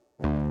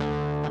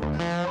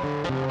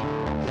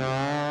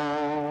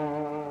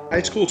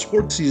High school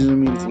sports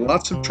season means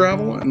lots of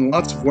travel and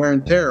lots of wear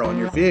and tear on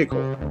your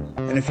vehicle.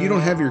 And if you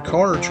don't have your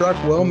car or truck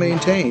well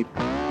maintained, you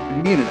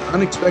can be in an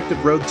unexpected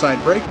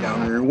roadside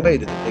breakdown on your way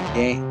to the big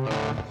game.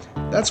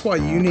 That's why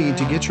you need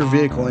to get your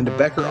vehicle into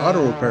Becker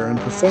Auto Repair and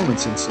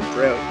Performance in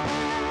Centralia.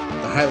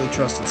 The highly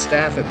trusted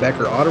staff at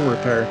Becker Auto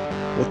Repair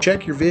will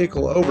check your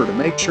vehicle over to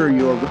make sure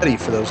you are ready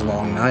for those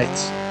long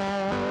nights.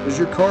 Does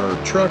your car,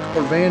 truck,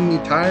 or van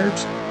need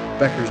tires?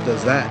 Becker's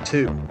does that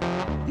too.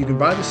 You can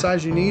buy the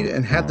size you need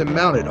and have them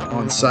mounted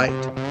on site.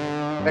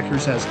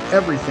 Becker's has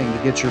everything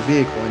to get your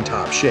vehicle in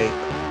top shape.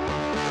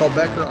 Call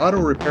Becker Auto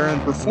Repair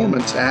and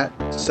Performance at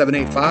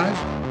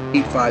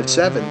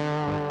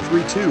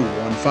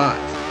 785-857-3215.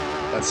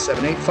 That's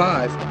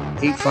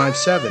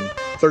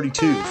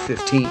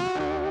 785-857-3215.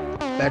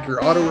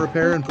 Becker Auto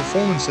Repair and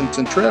Performance in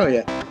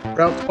Centralia,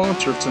 proud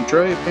sponsor of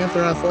Centralia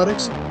Panther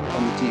Athletics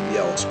on the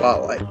TVL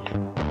Spotlight.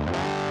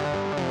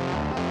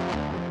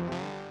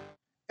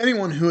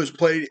 Anyone who has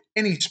played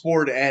any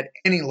sport at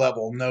any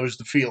level knows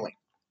the feeling.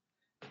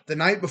 The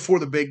night before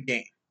the big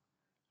game,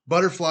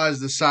 butterflies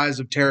the size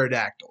of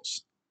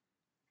pterodactyls.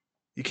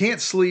 You can't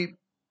sleep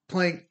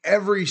playing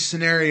every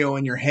scenario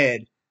in your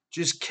head,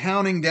 just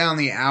counting down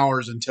the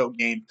hours until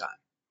game time.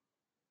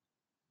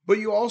 But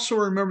you also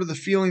remember the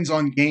feelings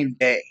on game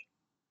day.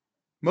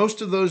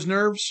 Most of those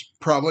nerves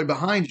probably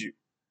behind you.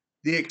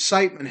 The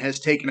excitement has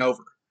taken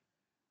over.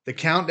 The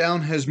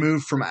countdown has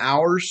moved from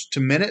hours to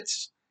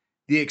minutes.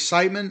 The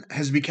excitement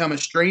has become a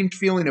strange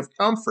feeling of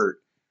comfort,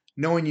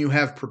 knowing you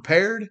have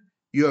prepared,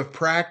 you have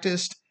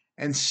practiced,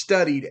 and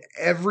studied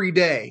every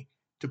day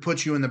to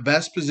put you in the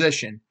best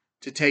position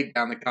to take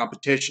down the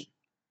competition.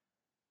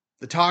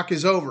 The talk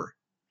is over.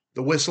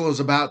 The whistle is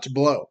about to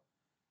blow.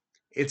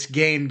 It's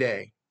game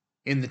day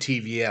in the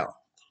TVL.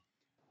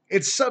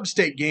 It's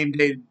sub-state game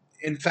day,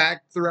 in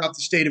fact, throughout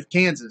the state of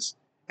Kansas.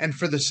 And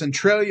for the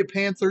Centralia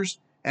Panthers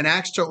and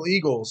Axtell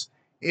Eagles,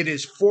 it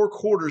is 4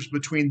 quarters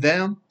between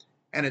them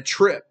and a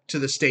trip to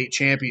the state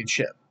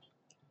championship.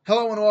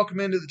 Hello and welcome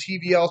into the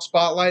TVL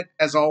Spotlight.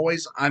 As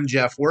always, I'm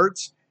Jeff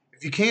Wirtz.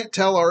 If you can't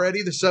tell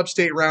already, the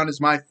sub-state round is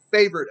my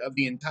favorite of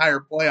the entire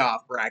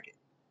playoff bracket.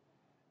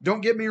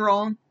 Don't get me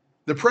wrong,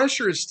 the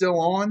pressure is still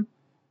on,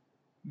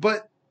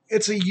 but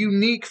it's a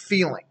unique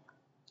feeling.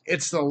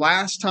 It's the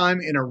last time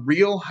in a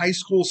real high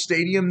school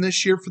stadium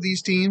this year for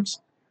these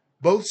teams.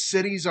 Both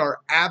cities are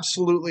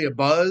absolutely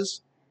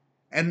abuzz,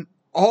 and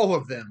all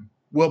of them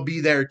will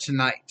be there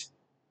tonight.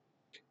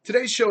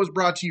 Today's show is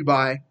brought to you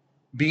by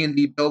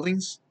B&D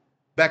Buildings,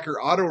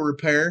 Becker Auto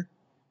Repair,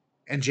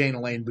 and Jane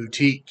Elaine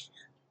Boutique.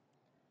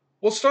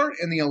 We'll start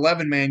in the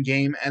 11-man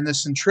game and the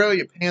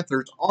Centralia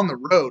Panthers on the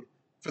road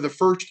for the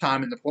first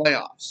time in the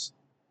playoffs.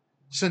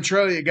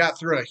 Centralia got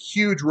through a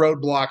huge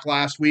roadblock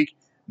last week,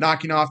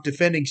 knocking off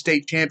defending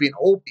state champion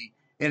Olpe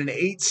in an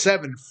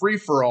 8-7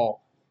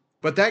 free-for-all.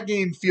 But that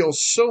game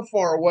feels so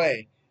far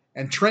away,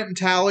 and Trenton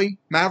Talley,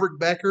 Maverick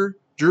Becker,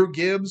 Drew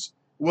Gibbs,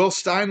 Will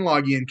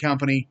Steinlage and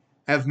company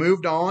have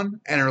moved on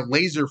and are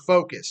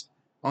laser-focused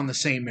on the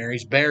St.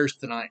 Mary's Bears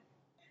tonight.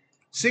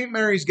 St.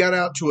 Mary's got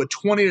out to a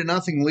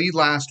 20-0 lead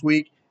last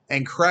week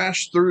and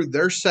crashed through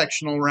their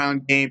sectional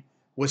round game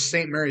with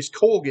St. Mary's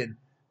Colgan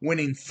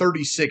winning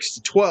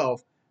 36-12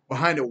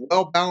 behind a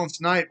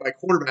well-balanced night by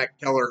quarterback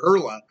Keller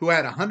Hurla, who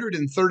had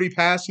 130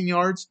 passing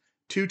yards,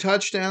 2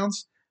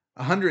 touchdowns,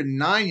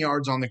 109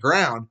 yards on the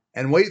ground,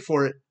 and wait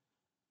for it,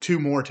 2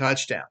 more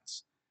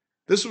touchdowns.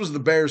 This was the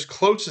Bears'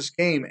 closest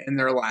game in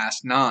their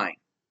last 9.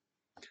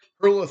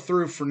 Hurla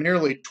threw for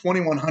nearly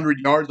 2,100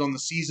 yards on the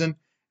season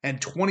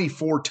and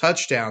 24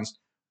 touchdowns,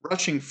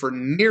 rushing for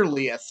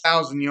nearly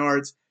 1,000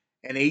 yards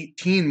and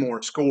 18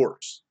 more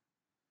scores.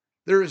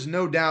 There is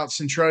no doubt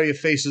Centralia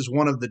faces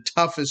one of the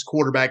toughest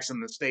quarterbacks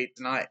in the state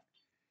tonight,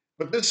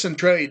 but this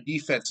Centralia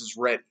defense is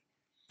ready.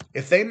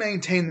 If they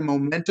maintain the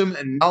momentum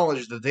and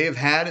knowledge that they have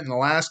had in the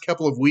last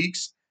couple of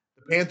weeks,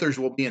 the Panthers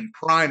will be in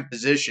prime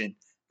position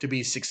to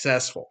be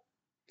successful.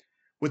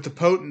 With the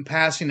potent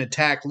passing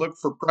attack, look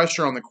for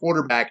pressure on the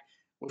quarterback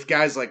with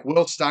guys like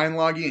Will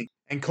Steinlage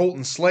and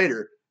Colton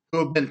Slater, who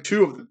have been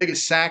 2 of the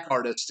biggest sack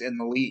artists in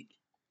the league.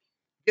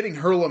 Getting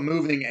Hurla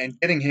moving and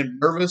getting him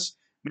nervous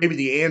may be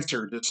the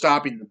answer to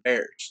stopping the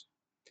Bears.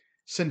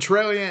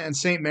 Centralia and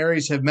St.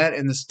 Mary's have met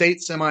in the state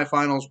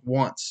semifinals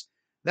once,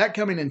 that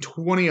coming in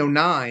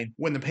 2009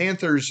 when the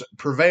Panthers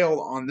prevailed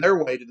on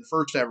their way to the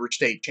first ever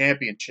state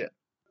championship.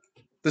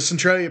 The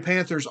Centralia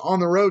Panthers on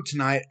the road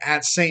tonight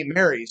at St.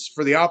 Mary's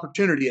for the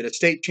opportunity at a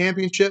state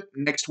championship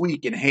next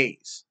week in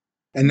Hayes.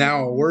 And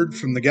now a word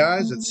from the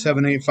guys at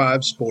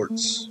 785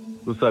 Sports.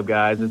 What's up,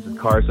 guys? This is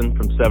Carson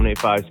from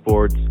 785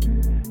 Sports.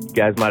 You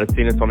guys might have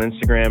seen us on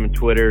Instagram and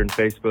Twitter and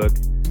Facebook.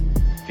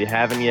 If you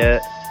haven't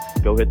yet,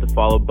 go hit the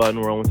follow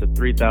button. We're almost at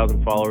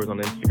 3,000 followers on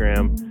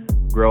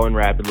Instagram, growing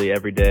rapidly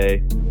every day.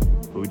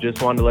 But we just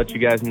wanted to let you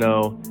guys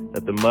know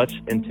that the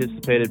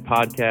much-anticipated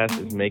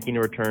podcast is making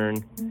a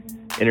return.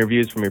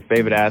 Interviews from your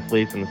favorite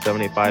athletes in the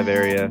 785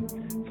 area.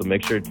 So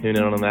make sure to tune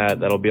in on that.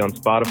 That'll be on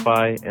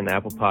Spotify and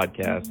Apple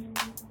Podcasts.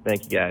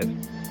 Thank you, guys.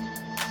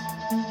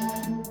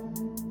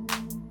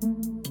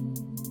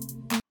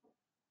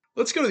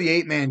 Let's go to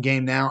the 8-man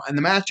game now, and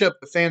the matchup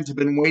the fans have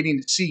been waiting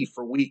to see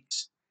for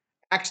weeks.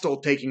 Axtell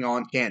taking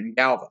on Canton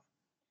Galva.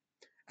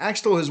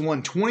 Axtell has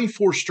won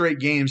 24 straight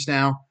games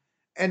now,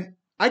 and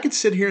I could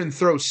sit here and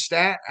throw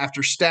stat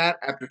after stat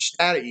after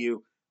stat at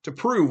you to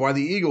prove why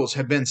the Eagles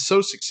have been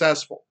so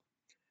successful.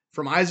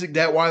 From Isaac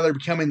Detweiler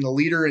becoming the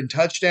leader in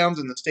touchdowns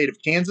in the state of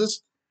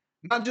Kansas,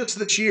 not just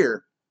this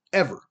year,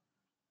 ever.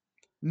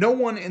 No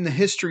one in the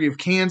history of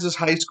Kansas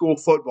high school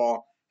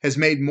football has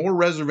made more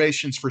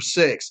reservations for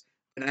 6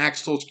 than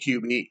Axtell's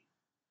QB.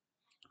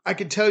 I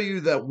can tell you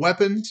that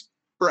weapons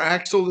for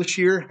Axtell this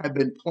year have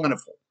been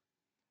plentiful.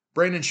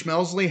 Brandon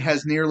Schmelsley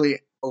has nearly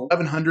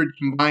 1,100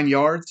 combined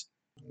yards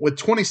with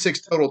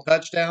 26 total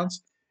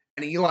touchdowns,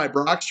 and Eli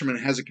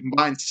Brocksterman has a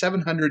combined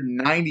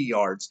 790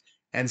 yards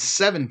and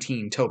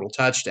 17 total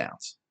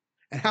touchdowns.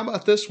 And how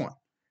about this one?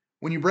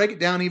 When you break it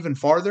down even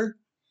farther,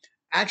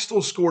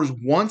 Axtell scores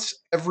once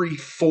every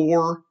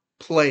 4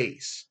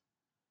 plays.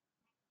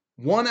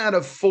 1 out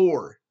of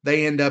 4,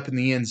 they end up in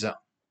the end zone.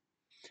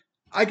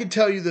 I can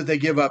tell you that they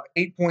give up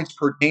 8 points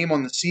per game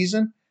on the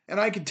season, and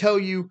I can tell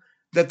you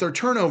that their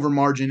turnover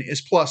margin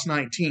is plus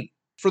 19.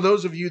 For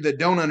those of you that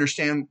don't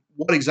understand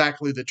what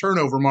exactly the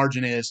turnover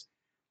margin is,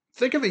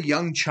 think of a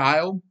young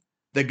child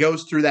that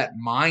goes through that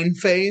mind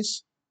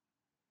phase.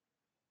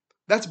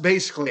 That's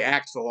basically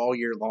Axtell all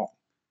year long.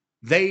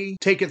 They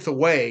taketh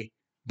away,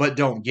 but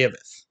don't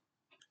giveth.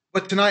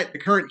 But tonight, the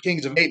current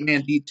kings of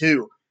 8-man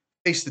D2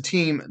 face the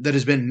team that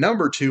has been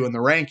number 2 in the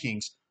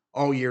rankings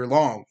all year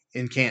long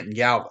in Canton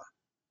Galva.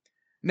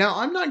 Now,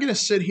 I'm not going to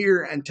sit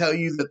here and tell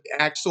you that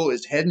Axtell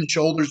is head and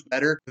shoulders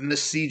better than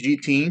this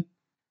CG team,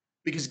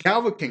 because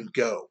Galva can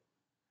go.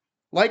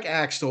 Like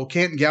Axtell,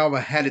 Canton Galva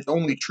had its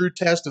only true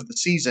test of the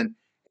season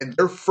in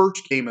their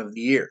first game of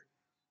the year.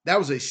 That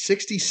was a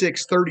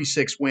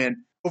 66-36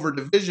 win over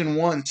Division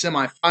I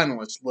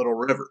semifinalist Little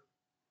River.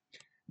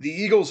 The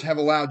Eagles have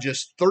allowed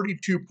just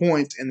 32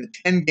 points in the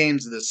 10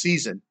 games of the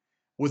season,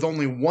 with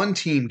only one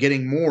team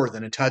getting more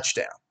than a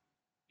touchdown.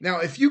 Now,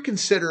 if you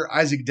consider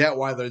Isaac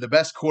Detweiler the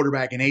best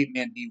quarterback in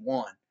 8-man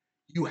D1,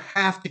 you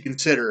have to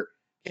consider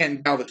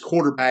Canton Galva's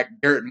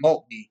quarterback, Garrett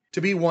Maltby, to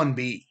be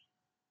 1B.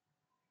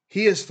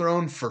 He has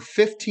thrown for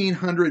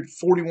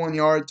 1,541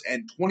 yards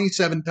and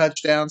 27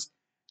 touchdowns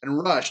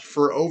and rushed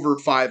for over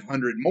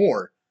 500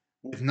 more,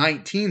 with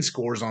 19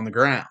 scores on the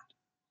ground.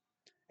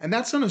 And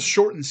that's on a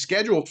shortened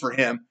schedule for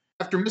him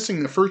after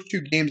missing the first 2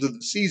 games of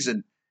the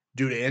season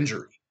due to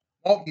injury.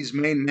 Maltby's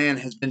main man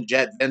has been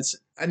Jet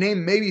Vincent, a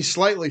name maybe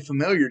slightly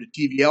familiar to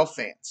TVL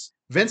fans.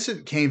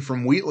 Vincent came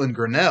from Wheatland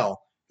Grinnell,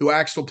 who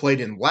Axtell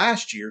played in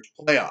last year's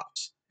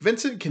playoffs.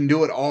 Vincent can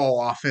do it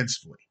all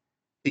offensively.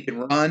 He can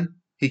run,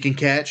 he can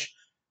catch.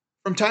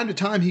 From time to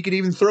time, he can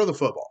even throw the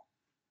football.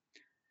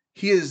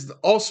 He is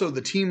also the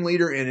team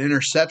leader in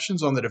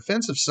interceptions on the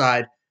defensive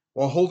side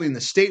while holding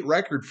the state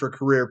record for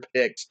career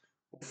picks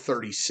with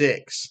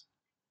 36.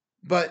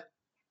 But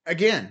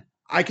again,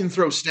 I can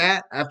throw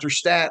stat after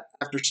stat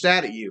after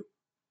stat at you.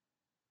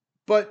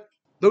 But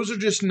those are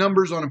just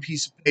numbers on a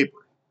piece of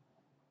paper.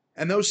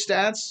 And those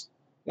stats,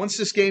 once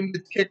this game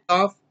gets kicked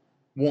off,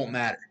 won't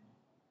matter.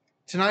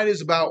 Tonight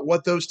is about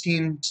what those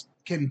teams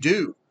can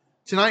do.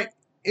 Tonight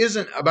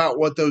isn't about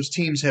what those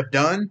teams have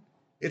done.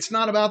 It's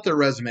not about their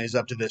resumes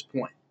up to this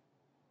point.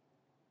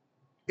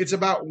 It's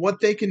about what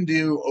they can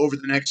do over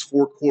the next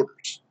 4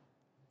 quarters.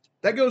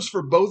 That goes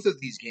for both of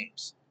these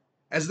games,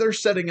 as they're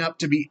setting up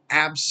to be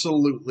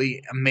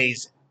absolutely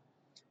amazing.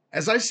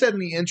 As I said in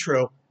the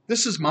intro,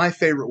 this is my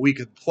favorite week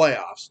of the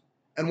playoffs,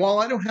 and while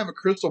I don't have a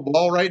crystal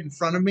ball right in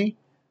front of me,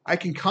 I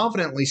can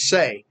confidently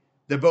say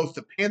that both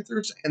the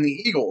Panthers and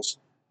the Eagles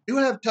do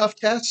have tough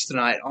tests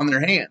tonight on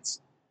their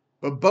hands,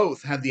 but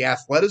both have the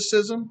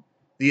athleticism,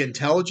 the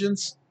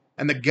intelligence,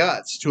 and the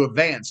guts to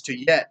advance to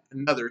yet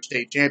another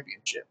state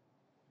championship.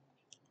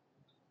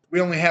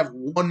 We only have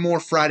one more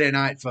Friday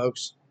night,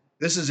 folks.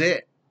 This is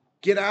it.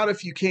 Get out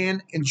if you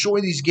can. Enjoy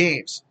these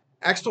games.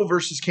 Axtell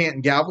versus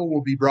Canton Galva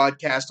will be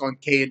broadcast on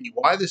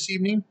KNDY this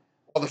evening,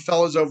 while the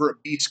fellas over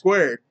at B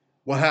Squared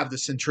will have the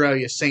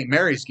Centralia St.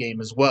 Mary's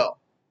game as well.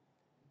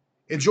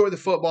 Enjoy the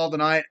football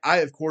tonight. I,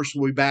 of course,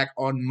 will be back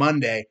on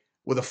Monday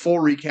with a full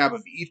recap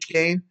of each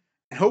game,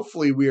 and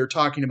hopefully we are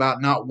talking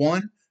about not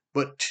one,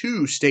 but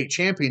 2 state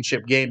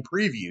championship game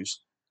previews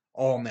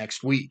all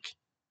next week.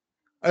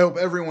 I hope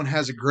everyone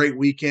has a great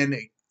weekend.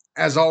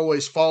 As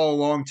always, follow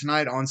along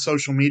tonight on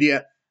social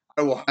media.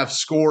 I will have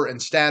score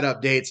and stat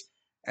updates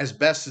as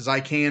best as I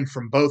can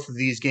from both of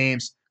these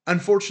games.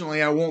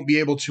 Unfortunately, I won't be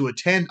able to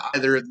attend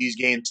either of these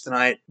games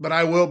tonight, but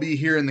I will be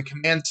here in the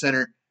command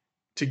center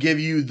to give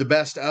you the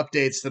best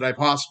updates that I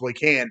possibly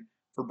can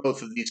for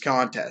both of these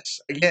contests.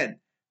 Again,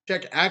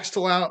 check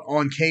Axtell out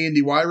on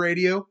KNDY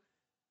Radio,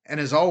 and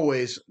as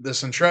always, the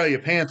Centralia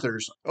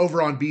Panthers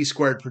over on B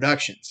Squared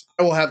Productions.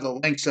 I will have the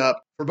links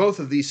up for both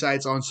of these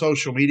sites on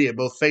social media,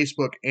 both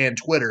Facebook and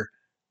Twitter,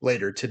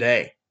 later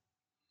today.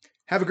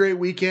 Have a great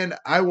weekend.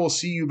 I will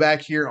see you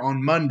back here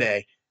on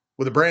Monday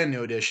with a brand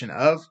new edition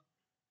of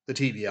the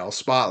TVL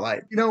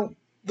Spotlight. You know,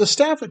 the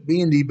staff at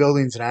B&D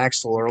Buildings in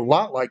Axtell are a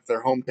lot like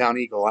their hometown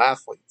Eagle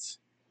athletes.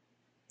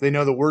 They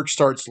know the work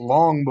starts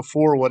long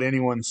before what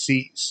anyone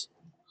sees.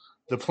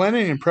 The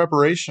planning and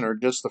preparation are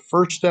just the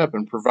first step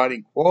in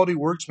providing quality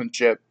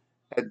workmanship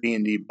at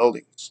B&D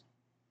Buildings.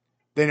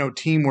 They know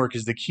teamwork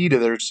is the key to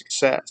their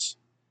success.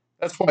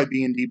 That's why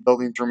B&D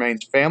Buildings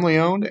remains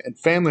family-owned and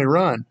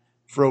family-run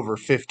for over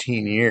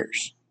 15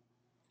 years.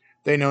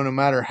 They know no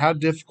matter how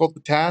difficult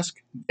the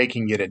task, they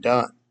can get it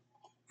done.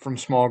 From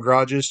small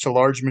garages to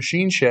large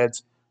machine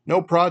sheds,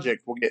 no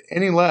project will get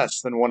any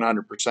less than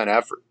 100%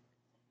 effort.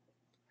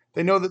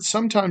 They know that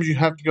sometimes you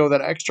have to go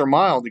that extra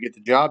mile to get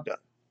the job done.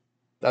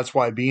 That's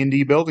why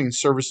B&D Buildings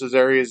services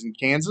areas in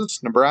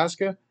Kansas,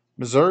 Nebraska,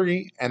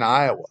 Missouri, and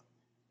Iowa.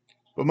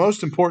 But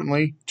most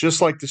importantly,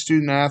 just like the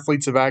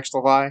student-athletes of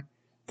Axtell High,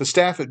 the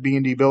staff at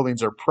B&D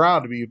Buildings are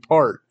proud to be a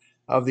part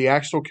of the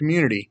Axtell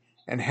community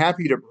and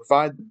happy to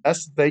provide the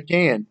best that they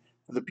can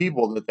for the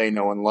people that they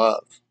know and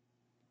love.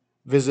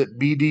 Visit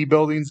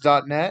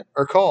bdbuildings.net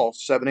or call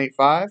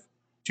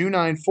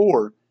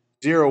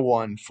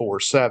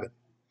 785-294-0147.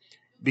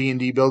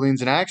 B&D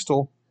Buildings in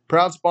Axtell,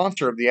 proud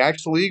sponsor of the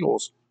Axtell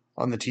Eagles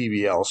on the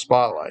TVL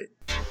Spotlight.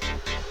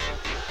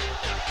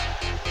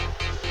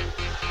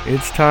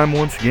 It's time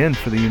once again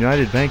for the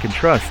United Bank &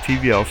 Trust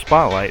TVL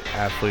Spotlight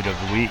Athlete of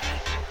the Week.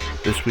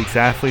 This week's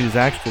athlete is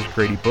Axtell's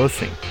Grady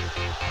Bussing.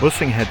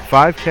 Bussing had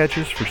 5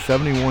 catches for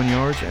 71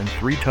 yards and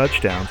 3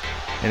 touchdowns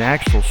in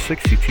Axtell's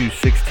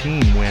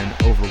 62-16 win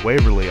over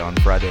Waverly on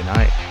Friday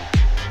night.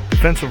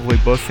 Defensively,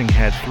 Bussing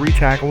had 3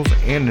 tackles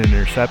and an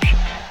interception.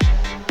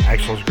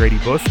 Axtell's Grady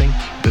Bussing,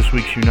 this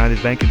week's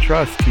United Bank &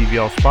 Trust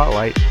TVL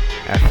Spotlight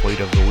Athlete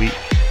of the Week.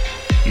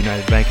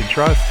 United Bank &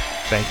 Trust,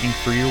 banking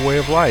for your way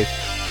of life.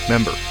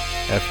 Member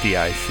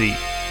FDIC.